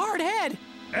has a hard head.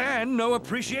 And no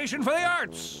appreciation for the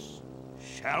arts.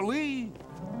 Shall we?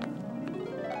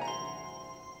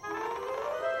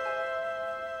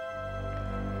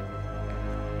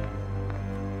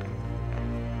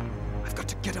 I've got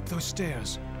to get up those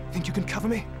stairs. Think you can cover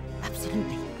me?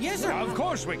 Absolutely. Yes, sir. Of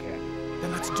course we can.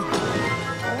 Then let's do it.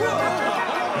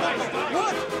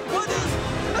 What? What is...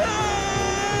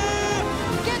 Ah!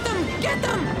 Get them! Get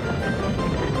them!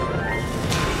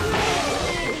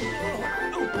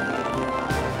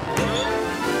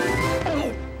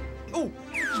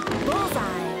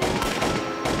 Bullseye.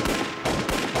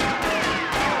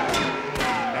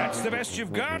 That's the best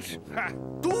you've got? Ha!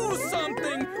 Do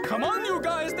something! Come on, you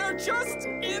guys, they're just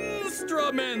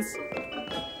instruments!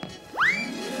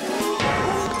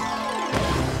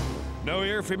 No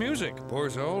ear for music, poor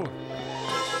soul.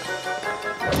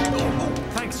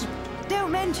 Thanks.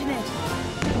 Don't mention it.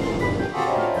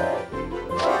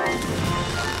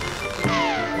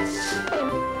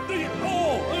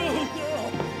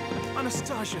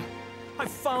 Anastasia, I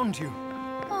found you.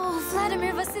 Oh,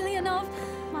 Vladimir Vasilyanov,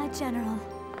 my general.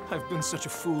 I've been such a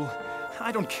fool.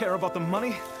 I don't care about the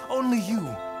money, only you.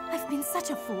 I've been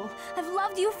such a fool. I've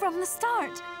loved you from the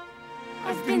start.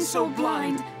 I've been so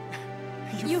blind.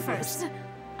 You first.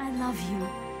 I love you.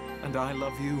 And I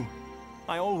love you.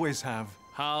 I always have.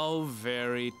 How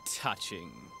very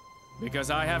touching.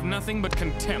 Because I have nothing but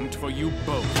contempt for you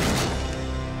both.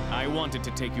 I wanted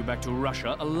to take you back to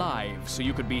Russia alive so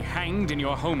you could be hanged in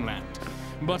your homeland.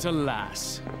 But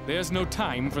alas, there's no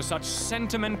time for such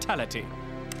sentimentality.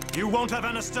 You won't have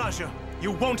Anastasia.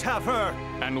 You won't have her.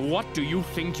 And what do you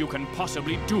think you can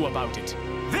possibly do about it?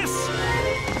 This!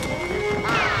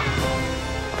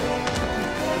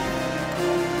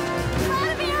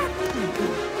 Vladimir!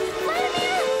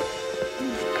 Vladimir!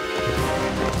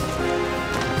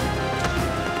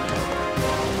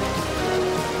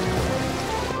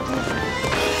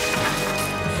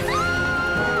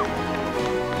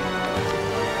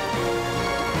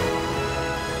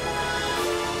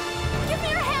 Give me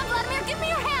your hand, Vladimir! Give me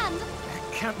your hand!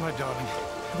 I can't, my darling.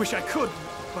 I wish I could,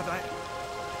 but I...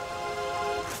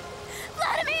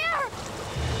 Vladimir!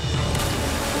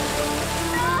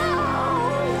 Ah!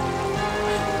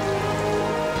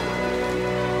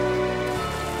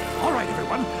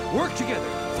 Work together.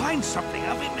 Find something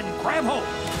of him and grab hold.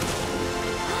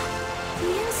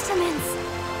 The instruments.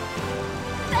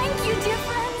 Thank you, dear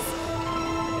friends.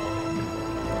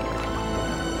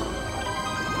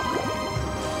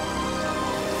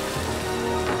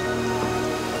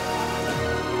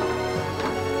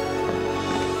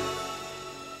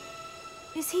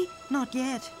 Is he? Not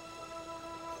yet.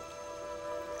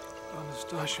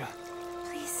 Anastasia,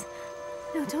 Please.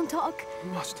 No, don't talk.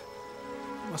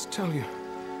 I must tell you.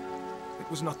 It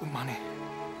was not the money.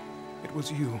 It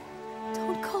was you.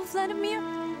 Don't go, Vladimir.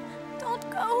 Don't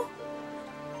go.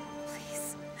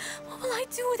 Please. What will I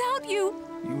do without you?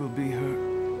 You will be her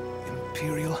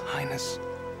Imperial Highness,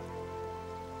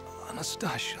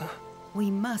 Anastasia. We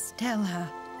must tell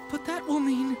her. But that will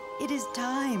mean... It is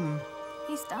time.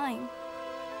 He's dying.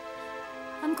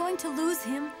 I'm going to lose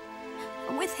him.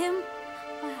 And with him,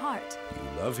 my heart.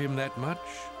 You love him that much?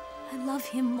 I love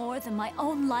him more than my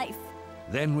own life.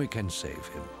 Then we can save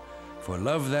him. For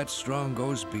love that strong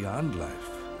goes beyond life,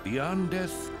 beyond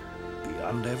death,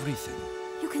 beyond everything.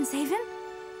 You can save him?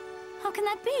 How can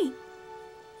that be?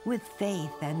 With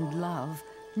faith and love,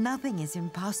 nothing is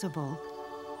impossible.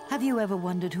 Have you ever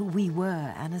wondered who we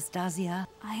were, Anastasia?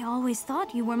 I always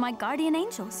thought you were my guardian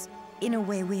angels. In a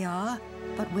way we are,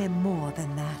 but we're more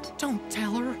than that. Don't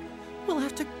tell her. We'll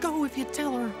have to go if you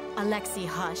tell her. Alexei,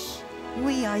 hush.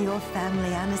 We are your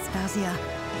family, Anastasia.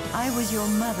 I was your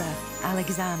mother,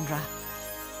 Alexandra.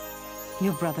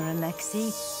 Your brother,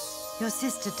 Alexei. Your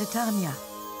sister, Titania.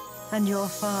 And your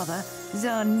father,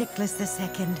 Tsar Nicholas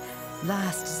II,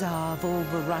 last Tsar of all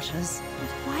the Russias. But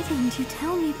why didn't you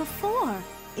tell me before?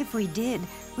 If we did,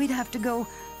 we'd have to go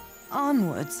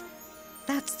onwards.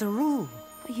 That's the rule.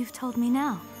 But you've told me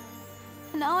now.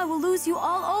 And now I will lose you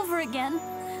all over again.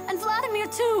 And Vladimir,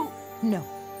 too. No.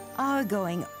 Our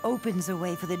going opens a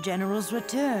way for the General's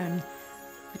return.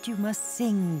 But you must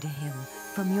sing to him,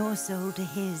 from your soul to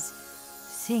his.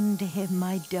 Sing to him,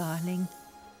 my darling.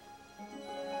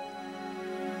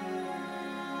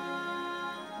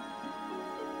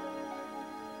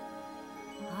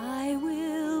 I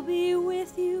will be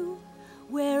with you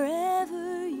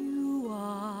wherever you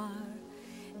are.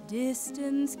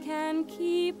 Distance can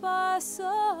keep us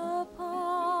apart.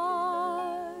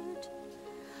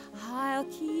 I'll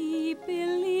keep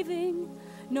believing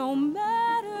no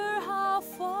matter how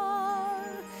far.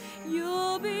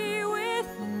 You'll be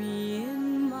with me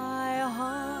in my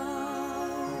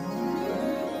heart.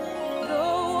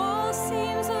 Though all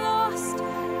seems lost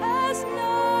as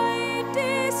night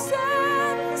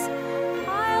descends,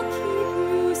 I'll keep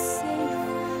you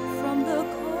safe from the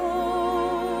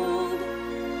cold.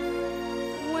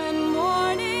 When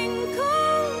morning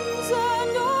comes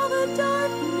and all the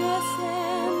darkness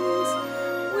ends,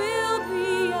 we'll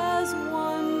be as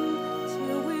one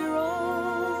till we're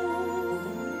old.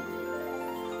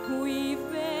 We've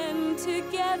been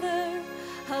together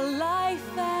a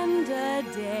life and a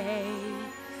day,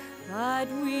 but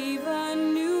we've a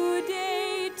new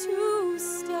day to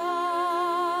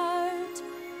start.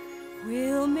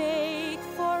 We'll make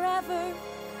forever,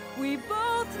 we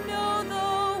both know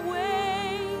the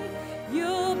way.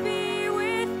 You'll be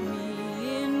with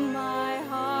me in my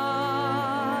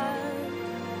heart.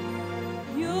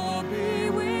 You'll be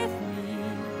with me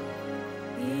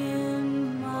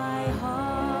in my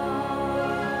heart.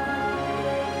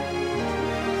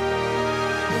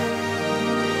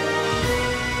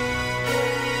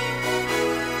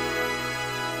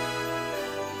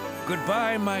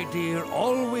 Goodbye, my dear.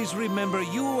 Always remember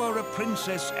you are a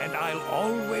princess and I'll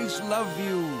always love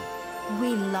you. We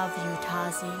love you,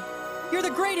 Tazi. You're the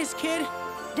greatest, kid.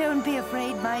 Don't be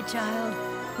afraid, my child.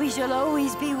 We shall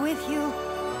always be with you.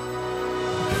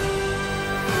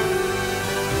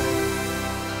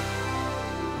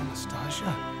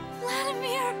 Anastasia,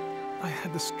 Vladimir! I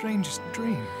had the strangest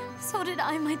dream. So did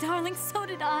I, my darling, so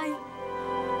did I.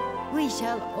 We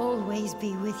shall always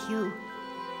be with you.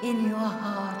 In your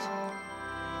heart.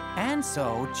 And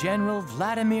so, General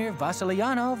Vladimir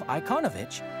Vasilyanov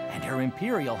Ikonovich and Her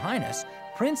Imperial Highness,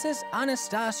 Princess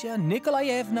Anastasia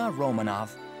Nikolaevna Romanov,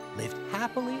 lived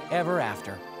happily ever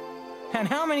after. And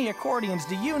how many accordions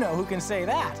do you know who can say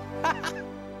that?